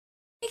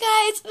Hey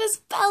guys, it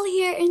is Belle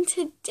here, and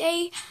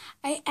today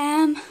I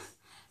am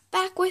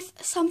back with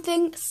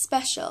something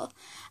special.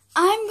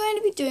 I'm going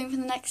to be doing for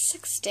the next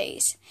 6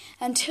 days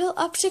until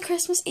up to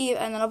Christmas Eve,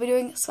 and then I'll be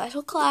doing a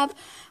special collab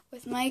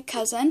with my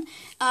cousin.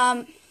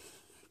 I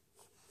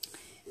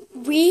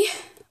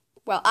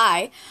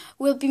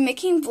will be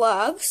making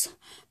vlogs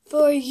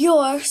for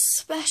your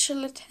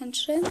special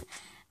attention,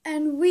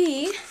 and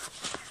we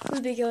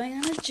will be going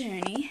on a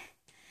journey.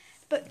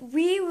 But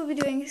we will be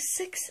doing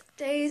 6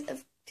 days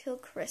of till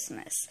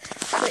Christmas,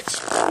 which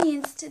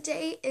means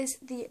today is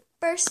the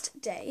first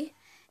day,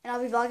 and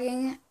I'll be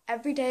vlogging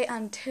every day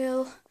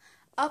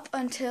up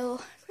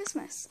until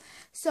Christmas.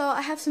 So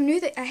I have some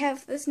new I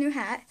have this new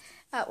hat.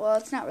 Well,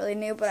 it's not really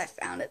new, but I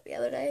found it the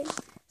other day.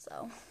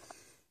 So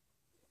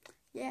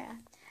yeah.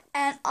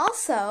 And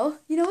also,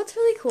 you know what's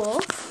really cool?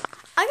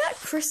 I got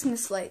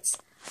Christmas lights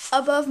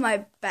above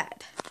my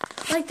bed.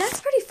 Like, that's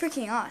pretty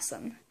freaking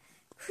awesome.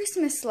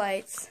 Christmas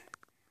lights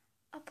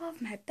above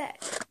my bed.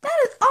 That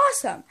is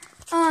awesome.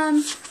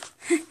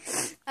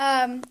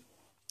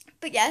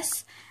 But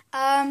yes,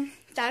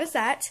 that is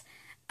that.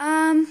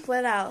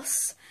 What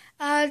else?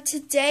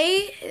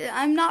 Today,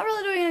 I'm not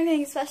really doing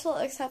anything special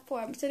except for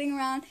I'm sitting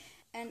around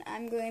and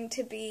I'm going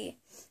to be,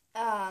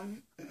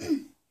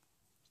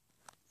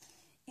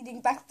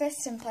 eating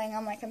breakfast and playing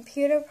on my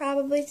computer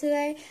probably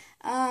today.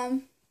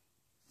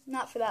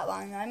 Not for that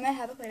long though. I might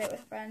have to play it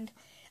with a friend.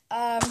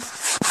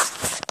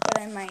 But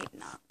I might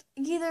not.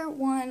 Either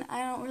one, I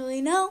don't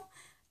really know,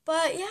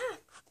 but yeah.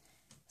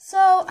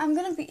 So I'm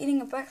gonna be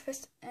eating a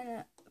breakfast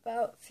in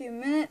about a few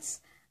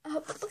minutes.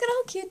 Look at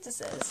how cute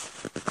this is.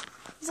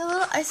 He's a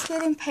little ice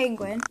skating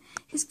penguin.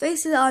 His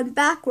face is on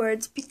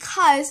backwards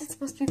because it's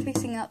supposed to be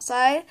facing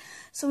outside.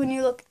 So when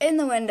you look in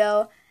the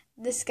window,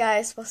 this guy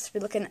is supposed to be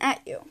looking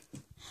at you.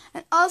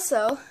 And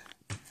also,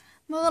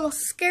 my little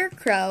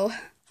scarecrow.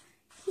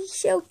 He's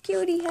so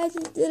cute. He has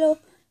his little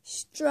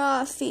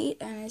straw feet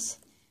and his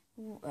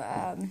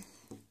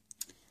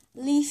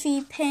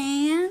leafy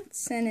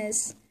pants and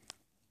his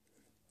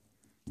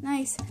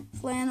nice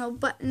flannel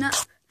button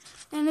up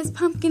and his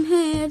pumpkin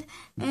head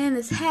and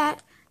his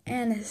hat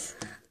and his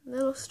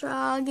little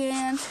straw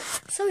again.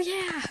 So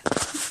yeah,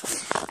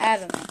 I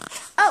don't know.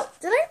 Oh,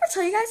 did I ever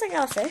tell you guys I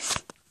got a fish?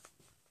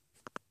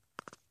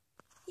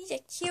 He's a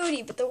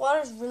cutie, but the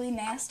water's really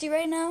nasty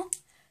right now.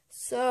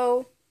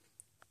 So,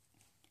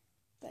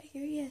 but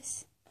here he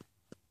is.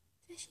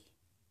 Fishy.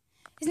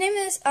 His name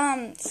is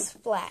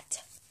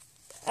Splat.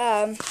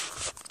 I'm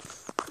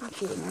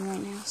feeding him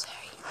right now,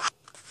 sorry.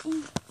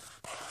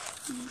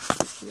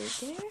 You're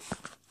there.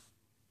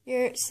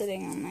 You're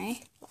sitting on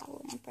my lava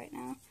lamp right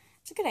now.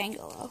 It's a good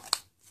angle, though.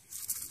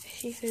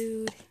 Fishy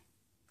food.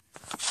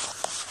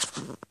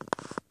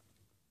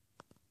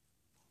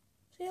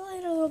 See you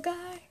later, little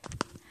guy.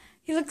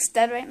 He looks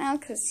dead right now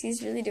because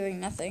he's really doing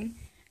nothing.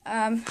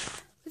 Look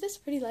at this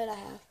pretty light I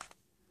have.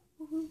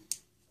 I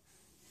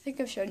think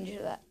I've shown you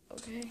that,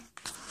 okay?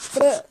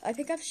 I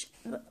think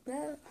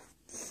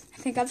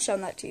I've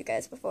shown that to you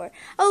guys before.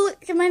 Oh,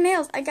 look at my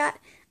nails. I got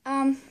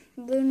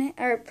blue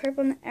or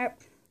purple. I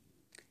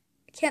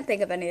can't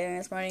think of anything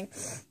this morning.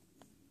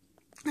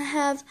 I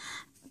have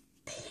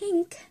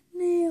pink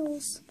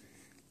nails,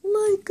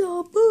 like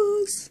a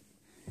buzz.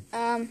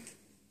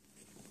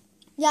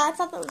 Yeah, I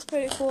thought that was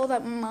pretty cool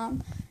that my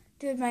mom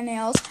did my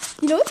nails.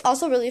 You know what's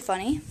also really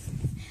funny?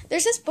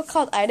 There's this book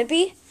called Ida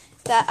B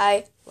that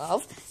I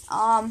love.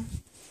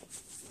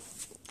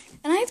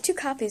 And I have 2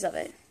 copies of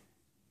it.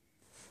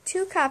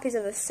 2 copies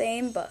of the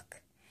same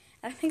book.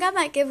 And I think I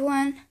might give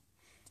one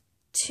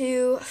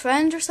to a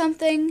friend or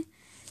something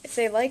if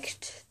they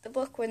liked the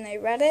book when they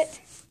read it.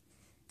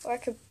 Or I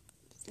could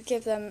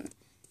give them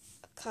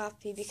a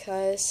copy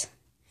because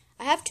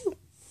I have 2.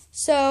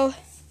 So,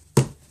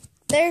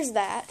 there's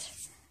that.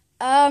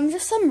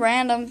 Just some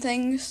random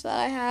things that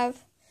I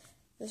have.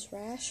 This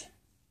rash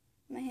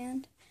in my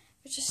hand,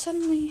 which is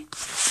suddenly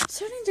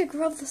starting to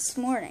grow this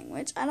morning,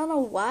 which I don't know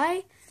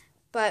why,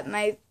 but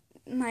my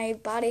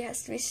body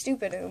has to be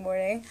stupid in the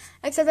morning,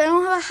 except I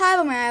don't have a hive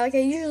on my eye like I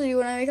usually do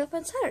when I wake up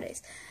on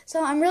Saturdays.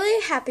 So I'm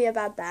really happy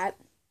about that.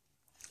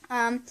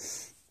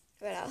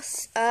 What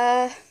else?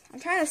 I'm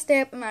trying to stay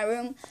up in my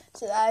room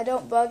so that I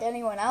don't bug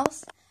anyone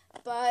else,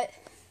 but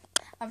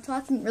I'm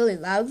talking really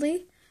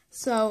loudly,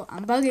 so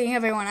I'm bugging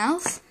everyone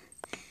else.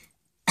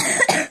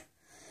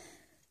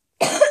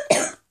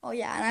 Oh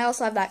yeah, and I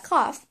also have that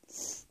cough.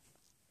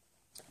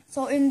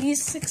 So in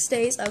these 6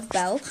 days of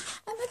Belle,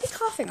 I might be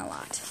coughing a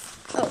lot.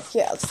 Oh,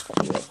 here, I'll just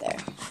put you right there.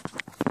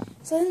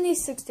 So in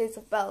these 6 days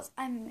of Belle's,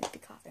 I might be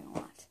coughing a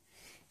lot.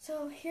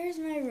 So here's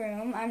my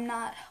room. I'm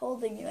not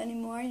holding you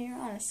anymore. You're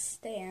on a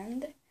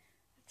stand. A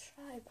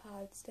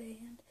tripod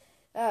stand.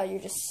 Oh, you're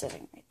just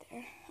sitting right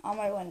there on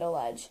my window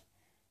ledge.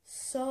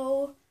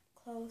 So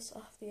close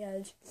off the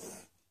edge.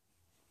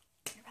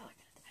 You're probably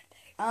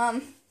gonna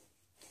die.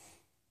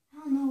 I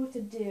don't know what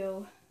to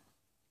do.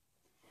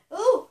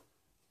 Ooh!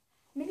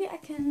 Maybe I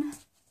can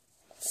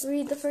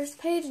read the first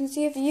page and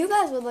see if you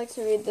guys would like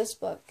to read this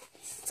book.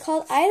 It's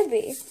called Ida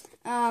B.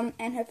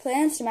 And her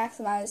plans to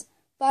maximize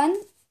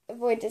fun,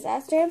 avoid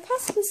disaster, and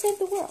possibly save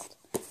the world.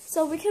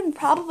 So we can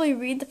probably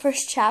read the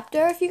first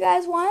chapter if you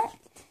guys want.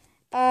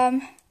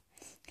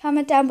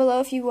 Comment down below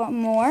if you want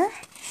more.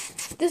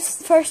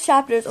 This first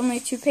chapter is only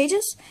 2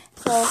 pages,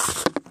 so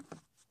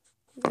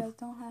you guys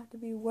don't have to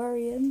be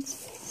worrying.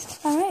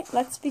 Alright,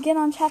 let's begin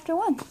on chapter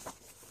 1.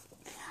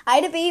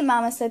 Ida B,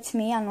 Mama said to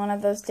me on one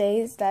of those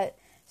days that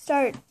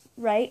start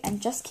right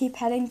and just keep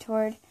heading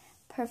toward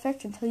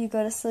perfect until you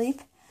go to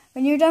sleep.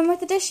 When you're done with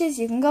the dishes,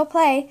 you can go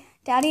play.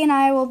 Daddy and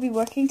I will be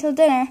working till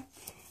dinner.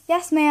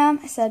 Yes, ma'am,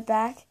 I said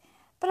back.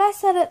 But I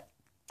said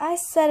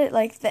it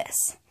like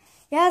this.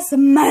 Yes,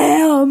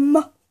 ma'am.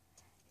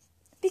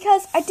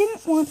 Because I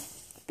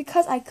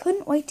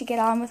couldn't wait to get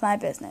on with my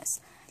business.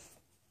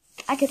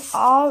 I could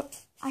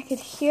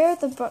hear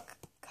the book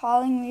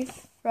calling me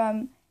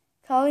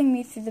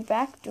through the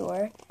back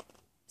door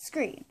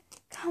screen.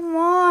 Come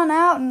on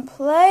out and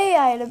play,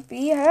 Ida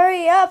B.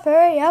 Hurry up,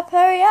 hurry up,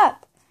 hurry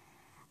up.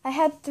 I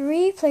had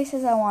 3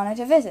 places I wanted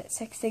to visit,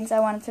 6 things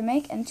I wanted to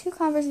make, and 2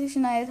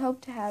 conversations I had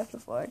hoped to have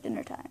before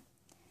dinner time.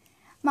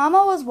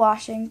 Mama was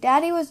washing,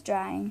 Daddy was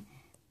drying,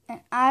 and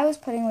I was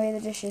putting away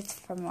the dishes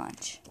from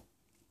lunch.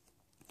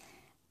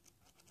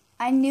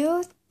 I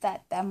knew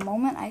that the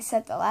moment I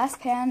set the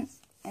last pan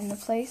in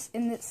its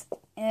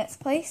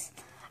place,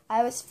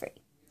 I was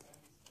free.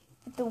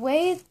 But the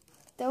way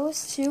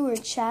those 2 were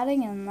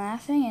chatting and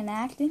laughing and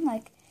acting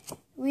like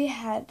we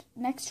had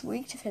next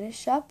week to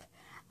finish up,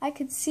 I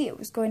could see it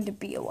was going to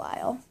be a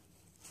while.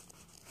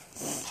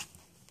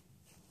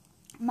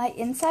 My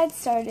inside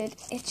started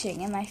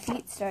itching and my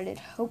feet started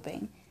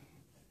hoping,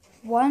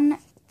 one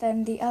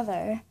then the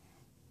other,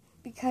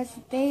 because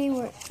they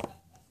were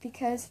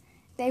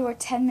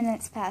 10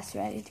 minutes past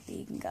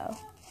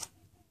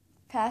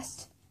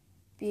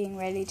being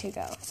ready to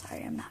go.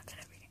 Sorry, I'm not good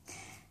at reading.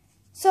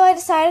 So I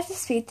decided to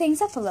speed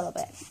things up a little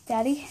bit.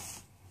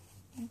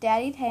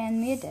 Daddy'd hand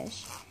me a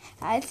dish.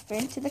 I'd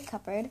sprint to the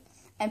cupboard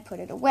and put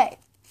it away.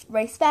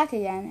 Race back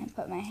again and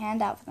put my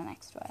hand out for the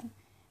next one.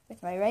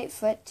 With my right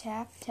foot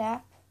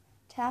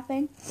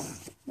tapping,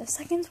 the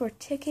seconds were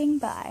ticking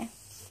by.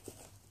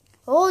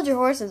 Hold your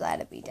horses,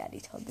 Ida B,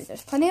 Daddy told me.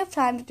 There's plenty of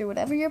time to do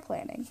whatever you're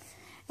planning.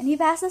 And he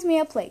passes me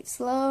a plate,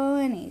 slow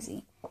and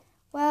easy.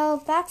 Well,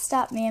 that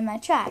stopped me in my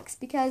tracks,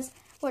 because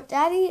what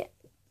Daddy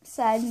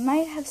said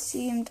might have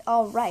seemed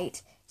all right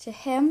to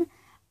him,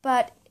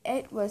 but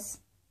it was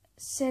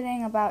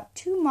sitting about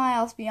 2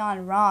 miles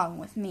beyond wrong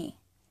with me.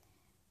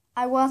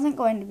 I wasn't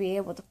going to be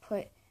able to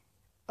put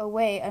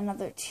away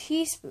another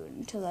teaspoon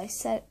until I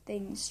set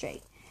things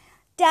straight.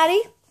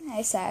 Daddy,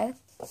 I said,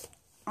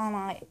 and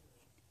I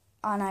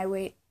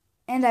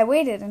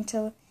waited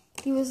until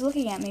he was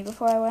looking at me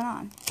before I went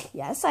on.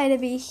 Yes, Ida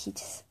B, he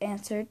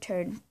answered,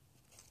 turning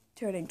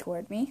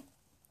toward me.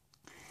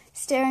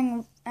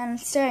 Staring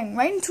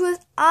right into his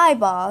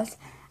eyeballs,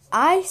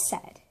 I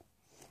said,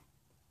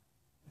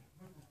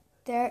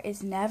 there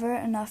is never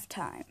enough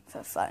time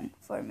for fun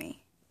for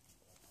me.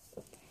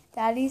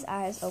 Daddy's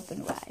eyes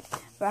opened wide.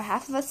 For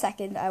half of a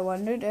second, I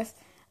wondered if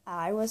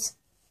I was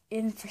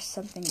in for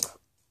something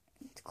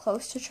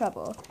close to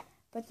trouble,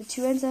 but the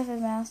 2 ends of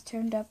his mouth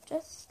turned up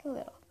just a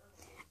little.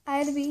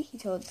 Ida B, he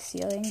told the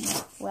ceiling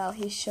while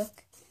he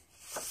shook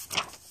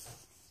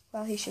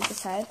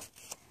his head.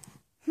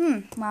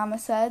 Mama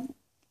said,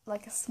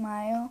 like a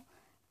smile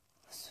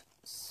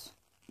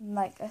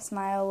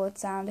would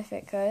sound if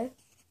it could.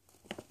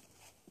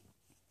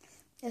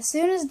 As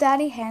soon as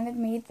Daddy handed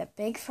me the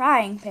big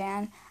frying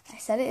pan, I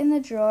set it in the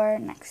drawer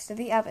next to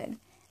the oven,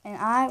 and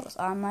I was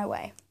on my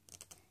way.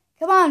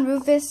 Come on,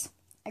 Rufus,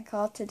 I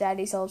called to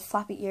Daddy's old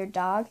floppy-eared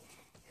dog,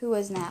 who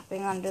was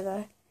napping under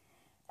the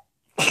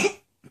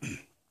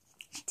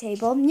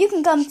table. You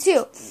can come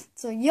too,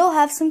 so you'll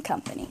have some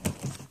company.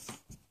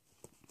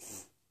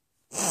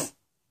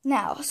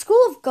 Now, a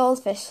school of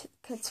goldfish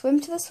could swim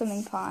to the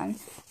swimming pond,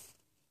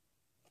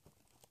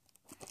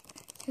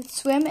 could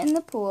swim in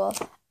the pool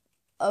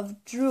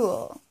of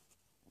drool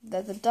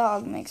that the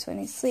dog makes when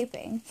he's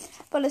sleeping.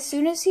 But as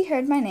soon as he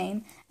heard my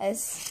name and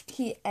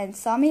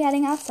saw me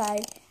heading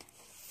outside,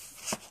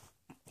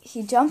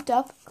 he jumped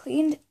up,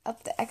 cleaned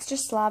up the extra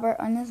slobber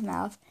on his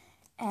mouth,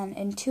 and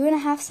in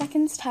 2.5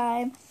 seconds'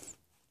 time,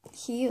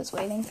 he was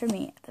waiting for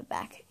me at the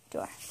back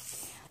door.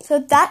 So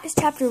that is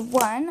chapter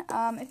 1.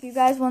 If you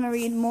guys want to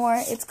read more,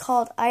 it's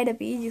called Ida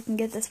B. You can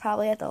get this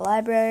probably at the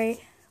library,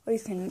 or you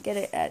can get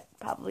it at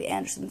probably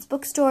Anderson's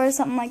bookstore or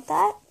something like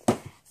that.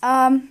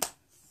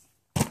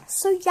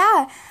 So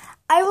yeah,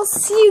 I will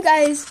see you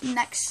guys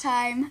next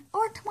time,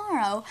 or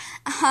tomorrow.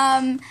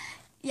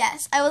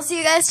 Yes, I will see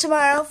you guys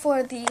tomorrow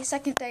for the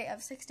second day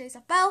of 6 Days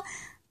of Bell,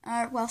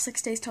 or, well,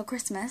 6 Days Till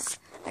Christmas,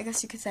 I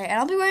guess you could say. And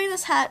I'll be wearing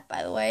this hat,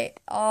 by the way,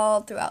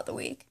 all throughout the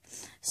week.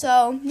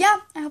 So,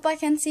 yeah, I hope I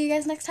can see you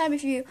guys next time.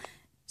 If you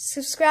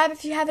subscribe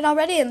if you haven't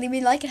already, and leave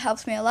me a like, it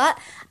helps me a lot.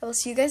 I will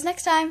see you guys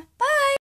next time. Bye!